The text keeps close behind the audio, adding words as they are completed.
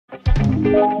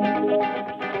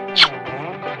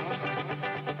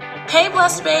Hey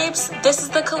Blessed Babes, this is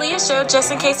the Kalia Show,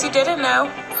 just in case you didn't know.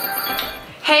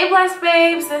 Hey Blessed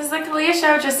Babes, this is the Kalia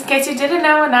Show, just in case you didn't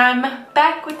know, and I'm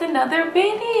back with another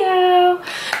video.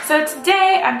 So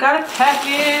today I've got a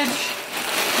package,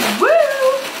 woo!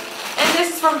 And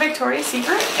this is from Victoria's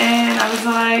Secret, and I was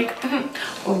like,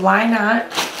 why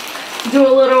not do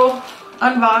a little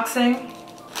unboxing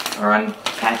or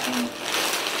unpacking?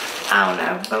 I don't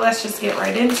know, but let's just get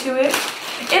right into it.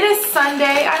 It is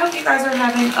Sunday. I hope you guys are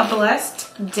having a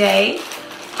blessed day.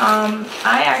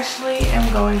 I actually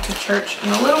am going to church in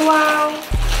a little while.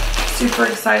 Super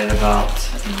excited about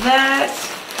that.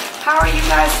 How are you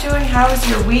guys doing? How is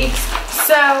your week?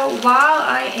 So while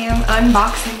I am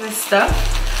unboxing this stuff,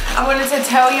 I wanted to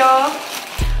tell y'all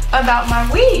about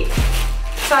my week.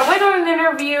 So I went on an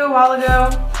interview a while ago,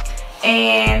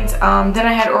 and then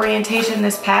I had orientation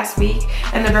this past week,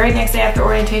 and the very next day after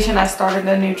orientation I started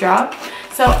a new job.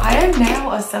 So I am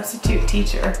now a substitute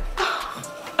teacher.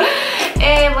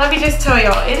 And let me just tell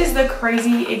y'all, it is the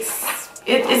crazy,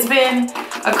 it's been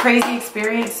a crazy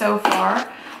experience so far.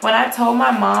 When I told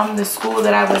my mom the school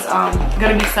that I was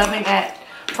gonna be subbing at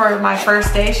for my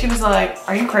first day, she was like,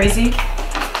 are you crazy?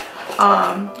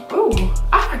 Ooh,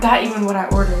 I forgot even what I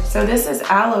ordered. So this is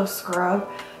aloe scrub,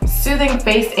 soothing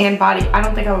face and body. I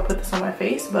don't think I would put this on my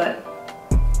face, but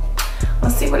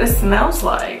let's see what it smells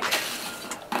like.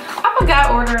 I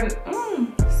forgot ordering,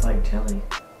 it's like jelly.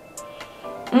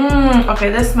 Okay,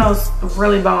 this smells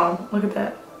really bomb. Look at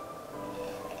that.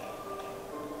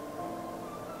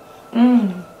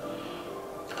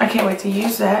 I can't wait to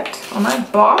use that on my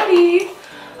body.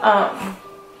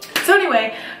 So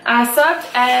anyway, I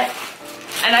subbed at,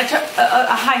 and I chose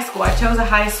a high school. I chose a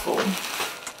high school.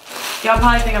 Y'all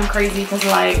probably think I'm crazy because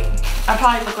like, I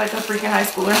probably look like a freaking high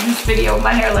schooler in this video with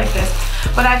my hair like this.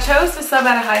 But I chose to sub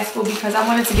at a high school because I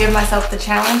wanted to give myself the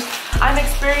challenge. I'm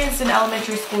experienced in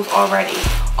elementary schools already.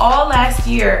 All last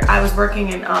year, I was working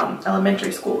in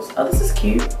elementary schools. Oh, this is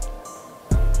cute.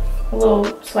 A little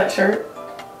sweatshirt,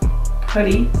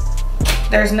 hoodie.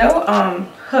 There's no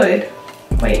hood.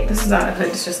 Wait, this is not a hood.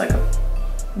 It's just like a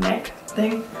neck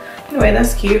thing. Anyway,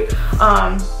 that's cute.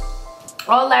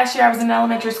 All last year I was in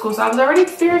elementary school, so I was already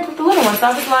experienced with the little ones. So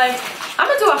I was like, I'm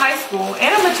gonna do a high school,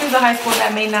 and I'm gonna choose a high school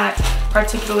that may not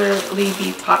particularly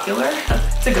be popular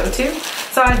to go to.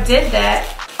 So I did that,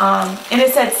 and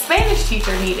it said Spanish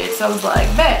teacher needed. So I was like,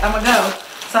 bet, I'm gonna go.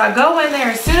 So I go in there.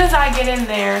 As soon as I get in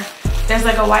there, there's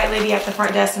like a white lady at the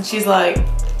front desk, and she's like,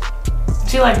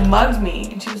 she like mugged me,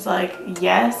 and she was like,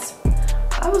 yes.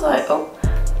 I was like, oh,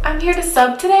 I'm here to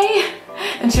sub today.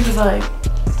 And she was like,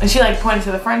 and she like pointed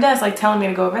to the front desk, like telling me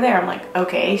to go over there. I'm like,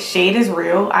 okay, shade is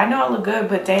real. I know I look good,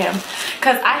 but damn.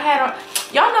 Cause I had on,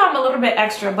 y'all know I'm a little bit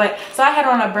extra, but so I had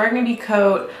on a burgundy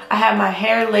coat. I had my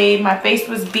hair laid, my face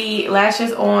was beat,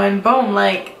 lashes on, boom.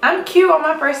 Like, I'm cute on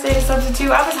my first day of substitute.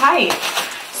 I was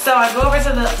hyped. So I go over to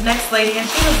the next lady, and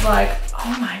she was like,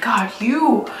 oh my God,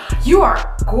 you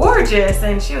are gorgeous.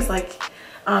 And she was like,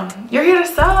 you're here to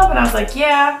sub? And I was like,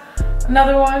 yeah,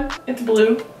 another one, it's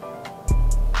blue.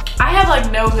 I have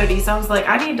like no hoodie, so I was like,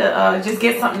 I need to just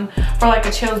get something for like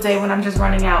a chill day when I'm just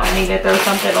running out. I need to throw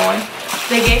something on.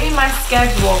 They gave me my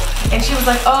schedule, and she was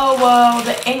like, oh, well,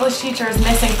 the English teacher is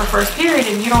missing for first period,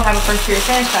 and you don't have a first period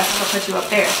Spanish class, so I'll put you up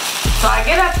there. So I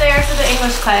get up there to the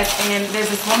English class, and there's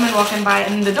this woman walking by,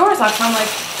 and the door's locked, so I'm like,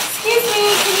 excuse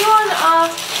me, can you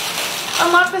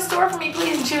unlock this door for me,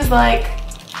 please? And she was like,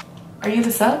 are you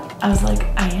the sub? I was like,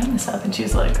 I am the sub. And she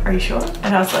was like, are you sure?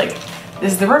 And I was like,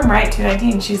 this is the room, right?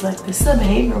 219. And she's like, this is a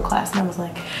behavioral class. And I was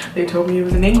like, they told me it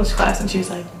was an English class. And she was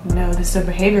like, no, this is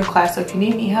a behavioral class. So if you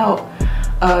need any help,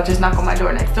 just knock on my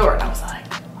door next door. And I was like,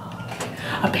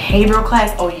 a behavioral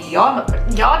class? Oh,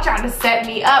 y'all trying to set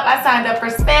me up. I signed up for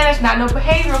Spanish, not no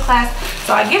behavioral class.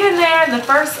 So I get in there, and the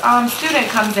first student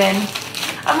comes in.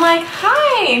 I'm like,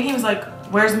 hi. And he was like,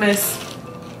 where's Miss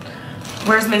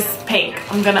Pink?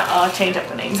 I'm gonna change up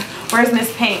the names. Where's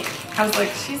Miss Pink? I was like,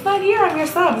 she's not here, I'm your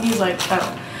sub. And he was like,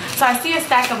 oh. So I see a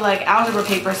stack of like algebra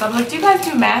paper. So I'm like, do you guys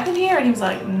do math in here? And he was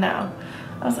like, no.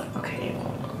 I was like, okay,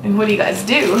 well, and what do you guys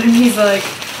do? And he's like,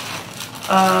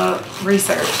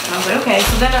 research. And I was like, okay.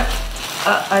 So then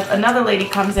another lady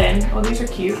comes in. Oh, these are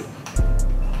cute.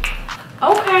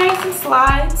 Okay, some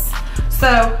slides.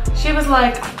 So she was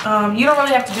like, you don't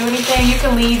really have to do anything. You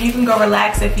can leave, you can go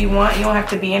relax if you want. You don't have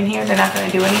to be in here. They're not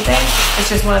gonna do anything. It's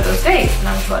just one of those days. And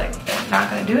I was like, they're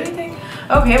not gonna do anything?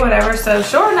 Okay, whatever. So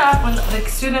sure enough, when the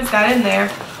students got in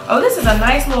there, oh, this is a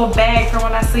nice little bag for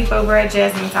when I sleep over at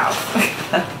Jasmine's house.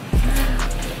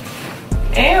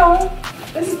 Ew,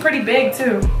 this is pretty big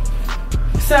too.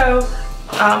 So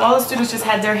all the students just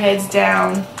had their heads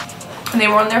down and they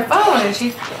were on their phone, and I was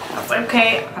like,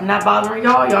 okay, I'm not bothering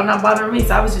y'all, y'all not bothering me.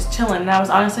 So I was just chilling, and I was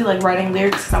honestly like writing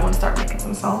lyrics because I want to start making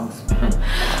some songs.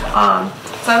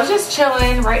 So I was just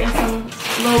chilling, writing some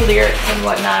little lyrics and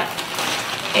whatnot.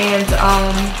 And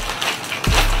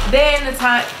then the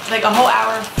time, like a whole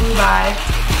hour flew by,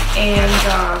 and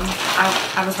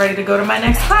I was ready to go to my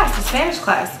next class, the Spanish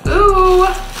class. Ooh,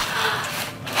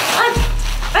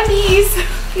 my knees,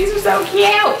 these are so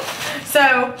cute.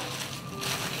 So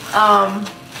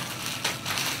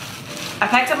I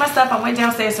packed up my stuff, I went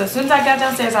downstairs. So as soon as I got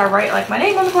downstairs, I write like my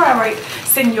name on the board. I write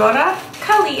Senora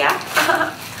Kalia.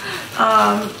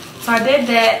 So I did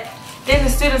that. Then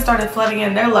the students started flooding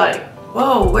in. They're like,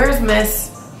 whoa, where's Miss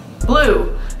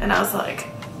Blue? And I was like,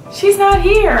 she's not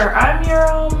here. I'm your,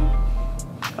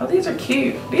 oh, these are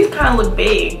cute. These kind of look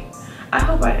big. I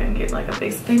hope I didn't get like a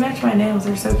big, they match my nails.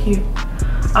 They're so cute.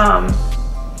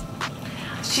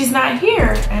 She's not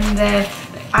here. And then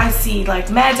I see like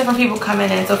mad different people coming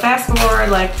in. So fast forward,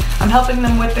 like I'm helping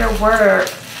them with their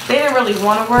work. They didn't really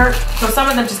want to work. So some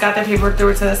of them just got their paperwork, threw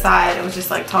it to the side, and was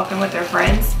just like talking with their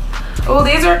friends. Oh,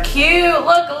 these are cute.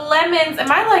 Look, lemons.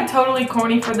 Am I like totally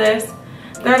corny for this?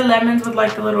 They're lemons with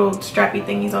like the little strappy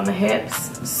thingies on the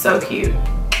hips. So cute.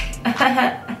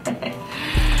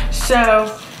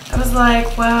 So I was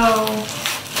like, well,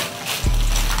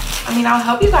 I mean, I'll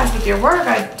help you guys with your work.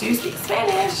 I do speak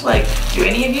Spanish. Like, do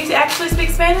any of you actually speak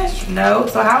Spanish? No.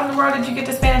 So how in the world did you get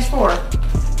to Spanish for?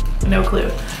 No clue.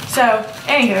 So,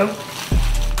 anywho,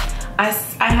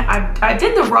 I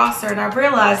did the roster, and I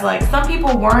realized like some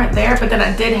people weren't there, but then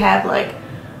I did have like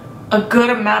a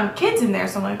good amount of kids in there.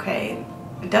 So I'm like, okay,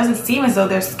 it doesn't seem as though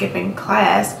they're skipping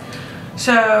class.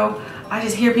 So I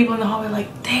just hear people in the hallway like,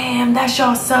 damn, that's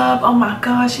y'all sub. Oh my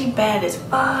gosh, she bad as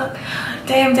fuck.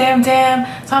 Damn, damn, damn.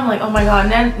 So I'm like, oh my God.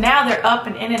 And then now they're up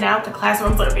and in and out the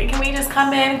classrooms. Like, okay, can we just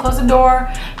come in, close the door,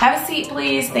 have a seat,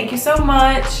 please? Thank you so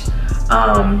much.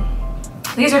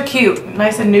 These are cute,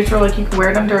 nice and neutral. Like you can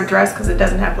wear it under a dress because it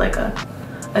doesn't have like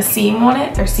a seam on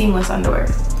it. They're seamless underwear.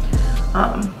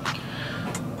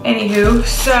 Anywho,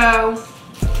 so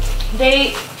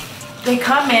they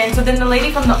come in. So then the lady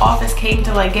from the office came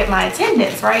to like get my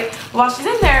attendance, right? While she's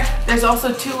in there, there's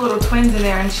also two little twins in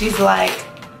there, and she's like,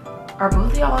 are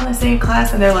both of y'all in the same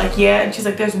class? And they're like, yeah. And she's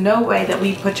like, there's no way that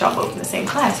we put y'all both in the same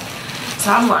class. So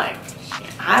I'm like,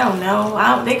 I don't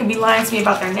know. They could be lying to me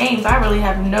about their names. I really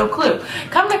have no clue.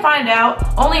 Come to find out,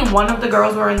 only one of the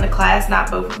girls were in the class, not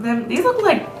both of them. These look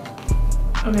like,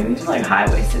 okay, these are like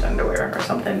high-waisted underwear or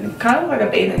something. Kind of like a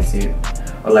bathing suit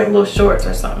or like little shorts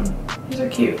or something. These are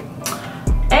cute.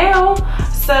 Ew.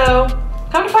 So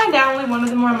come to find out, only one of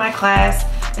them were in my class.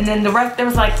 And then the rest, there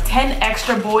was like 10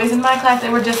 extra boys in my class. They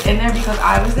were just in there because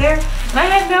I was there. And I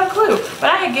had no clue.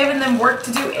 But I had given them work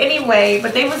to do anyway.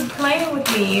 But they was playing with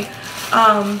me.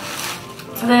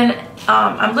 So then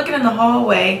I'm looking in the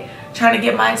hallway trying to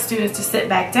get my students to sit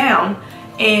back down,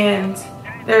 and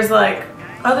there's like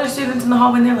other students in the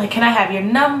hallway, and they're like, can I have your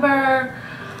number?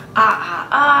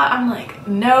 I'm like,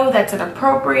 no, that's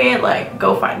inappropriate. Like,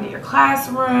 go find your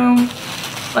classroom.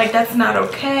 Like, that's not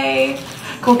okay.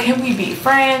 Cool, can we be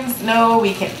friends? No,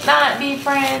 we cannot be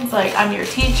friends. Like, I'm your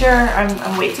teacher.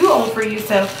 I'm way too old for you,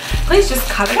 so please just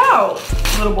cut it out,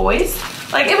 little boys.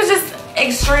 Like, it was just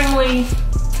extremely,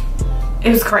 it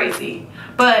was crazy.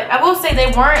 But I will say they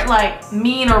weren't like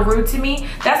mean or rude to me.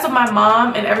 That's what my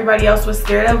mom and everybody else was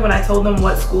scared of when I told them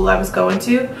what school I was going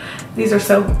to. These are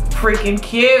so freaking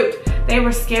cute. They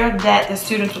were scared that the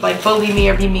students would like bully me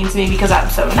or be mean to me because I'm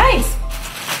so nice.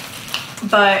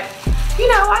 But you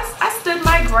know, I stood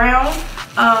my ground.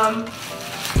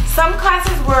 Some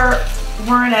classes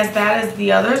weren't as bad as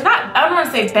the others. Not, I don't want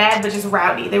to say bad, but just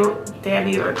rowdy. They were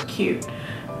cute.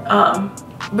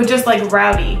 But just like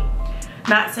rowdy,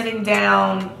 not sitting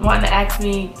down, wanting to ask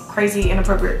me crazy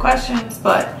inappropriate questions.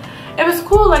 But it was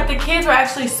cool. Like, the kids were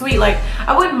actually sweet. Like,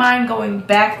 I wouldn't mind going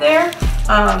back there.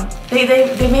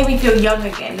 They made me feel young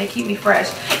again. They keep me fresh.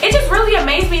 It just really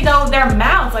amazed me though, their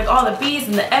mouths, like all the B's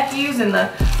and the FU's and the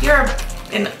you're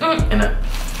and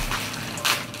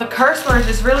the curse words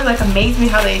just really like amazed me,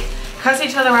 how they cuss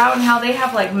each other out and how they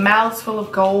have like mouths full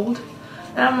of gold.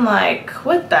 And I'm like,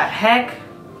 what the heck?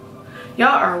 Y'all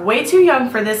are way too young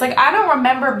for this. Like, I don't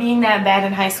remember being that bad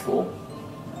in high school.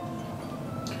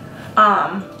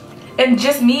 And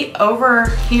just me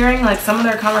overhearing like some of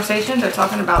their conversations. They're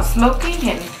talking about smoking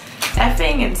and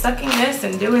effing and sucking this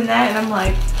and doing that. And I'm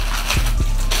like,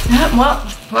 well,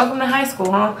 welcome to high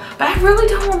school, huh? But I really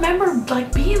don't remember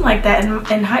like being like that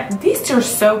in high. These two are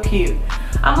so cute.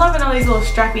 I'm loving all these little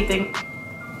strappy things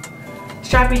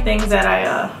that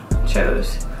I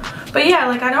chose. But yeah,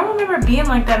 like I don't remember being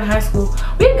like that in high school.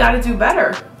 We've got to do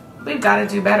better. We've got to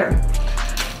do better.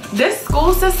 This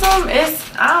school system is,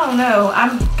 I don't know.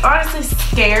 I'm honestly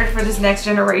scared for this next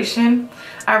generation.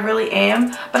 I really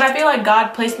am. But I feel like God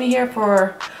placed me here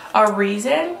for a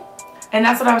reason. And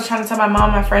that's what I was trying to tell my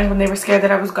mom and my friends when they were scared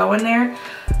that I was going there.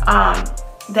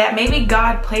 That maybe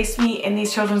God placed me in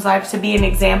these children's lives to be an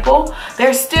example.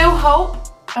 There's still hope.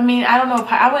 I mean, I don't know if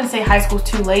I wouldn't say high school's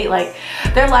too late. Like,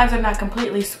 their lives are not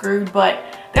completely screwed,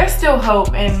 but there's still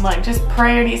hope, and like just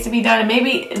prayer needs to be done. And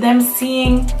maybe them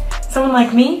seeing someone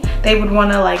like me, they would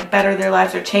want to like better their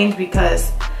lives or change,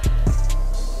 because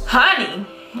honey,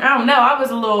 I don't know, I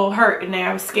was a little hurt in there.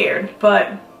 I was scared,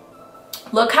 but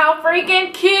look how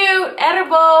freaking cute.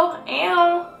 Edible.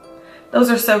 Ew. Those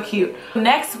are so cute.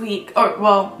 Next week, or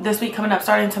well, this week coming up,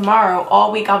 starting tomorrow,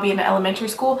 all week I'll be in an elementary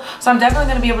school. So I'm definitely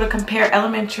going to be able to compare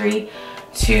elementary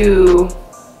to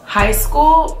high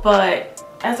school. But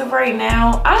as of right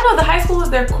now, I don't know, the high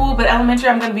schoolers, they're cool, but elementary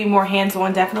I'm going to be more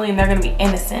hands-on definitely, and they're going to be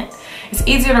innocent. It's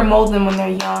easier to mold them when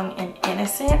they're young and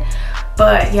innocent.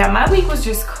 But yeah, my week was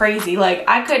just crazy. Like,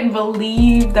 I couldn't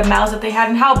believe the mouths that they had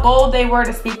and how bold they were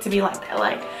to speak to me like that.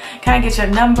 Like, can I get your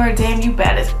number? Damn, you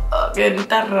bad as fuck. And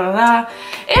da, da, da, da.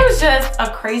 It was just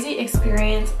a crazy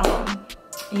experience.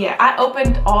 Yeah, I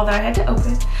opened all that I had to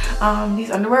open. These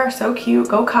underwear are so cute.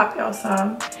 Go cop y'all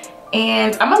some.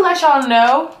 And I'm gonna let y'all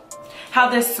know how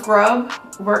this scrub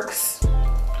works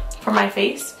for my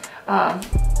face.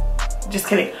 Just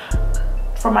kidding.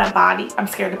 For my body. I'm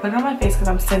scared to put it on my face because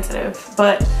I'm sensitive,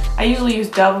 but I usually use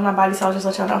Dove on my body, so I'll just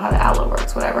let y'all know how the aloe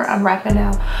works. Whatever, I'm wrapping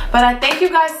now. But I thank you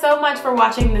guys so much for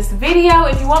watching this video.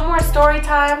 If you want more story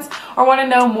times or want to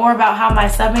know more about how my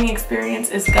subbing experience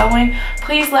is going,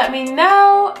 please let me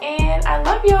know, and I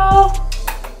love y'all.